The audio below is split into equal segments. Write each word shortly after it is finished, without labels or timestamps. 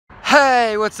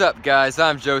Hey, what's up guys?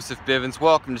 I'm Joseph Bivens.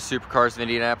 Welcome to Supercars of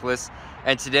Indianapolis.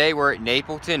 And today we're at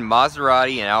Napleton,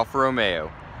 Maserati, and Alfa Romeo.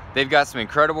 They've got some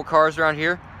incredible cars around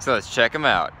here, so let's check them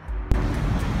out.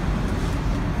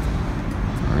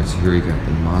 Alright, so here we got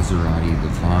the Maserati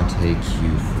Levante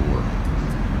Q4.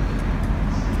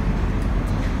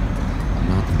 I'm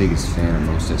not the biggest fan of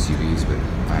most SUVs, but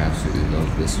I absolutely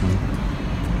love this one.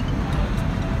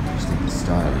 I just think the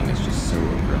styling is just so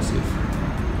impressive.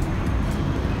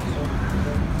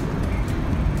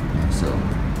 So,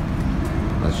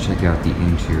 let's check out the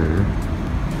interior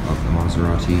of the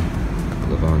Maserati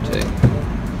Levante.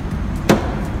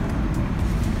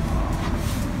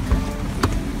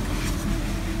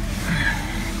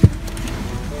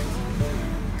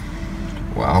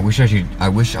 Wow, I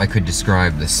wish I could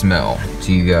describe the smell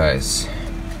to you guys,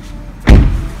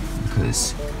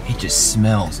 because it just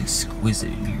smells exquisite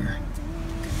in here.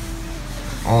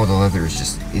 All the leather is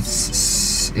just it's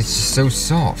just so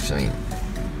soft. I mean,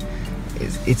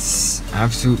 it's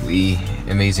absolutely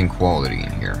amazing quality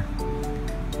in here.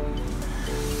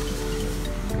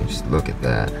 Just look at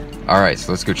that. Alright,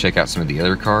 so let's go check out some of the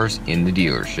other cars in the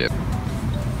dealership.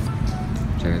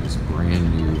 Check out this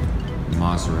brand new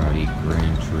Maserati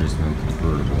Gran Turismo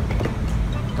convertible.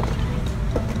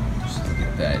 Just look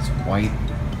at that, it's white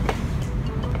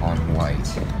on white.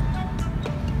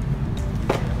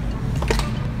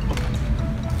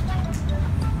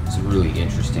 It's a really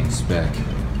interesting spec.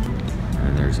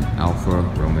 And there's an Alfa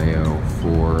Romeo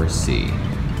 4C.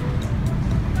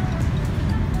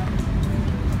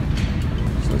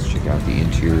 So let's check out the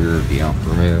interior of the Alfa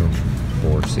Romeo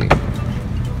 4C.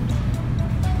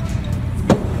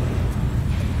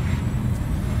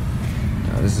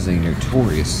 Now this is a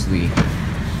notoriously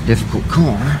difficult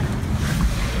car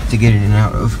to get in and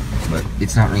out of, but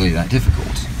it's not really that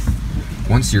difficult.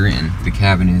 Once you're in, the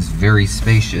cabin is very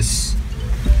spacious.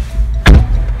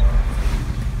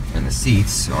 And the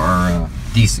seats are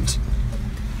decent.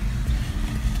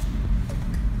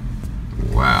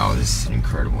 Wow, this is an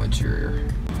incredible interior.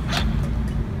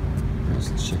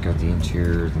 Let's check out the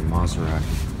interior of the Maserati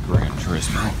Gran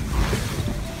Turismo.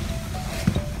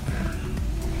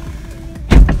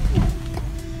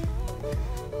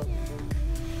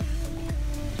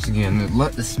 So again,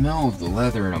 the smell of the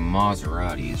leather in a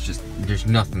Maserati is just, there's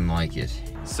nothing like it.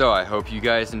 So I hope you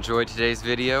guys enjoyed today's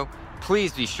video.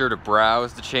 Please be sure to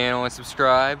browse the channel and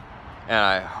subscribe, and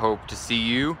I hope to see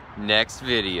you next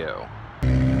video.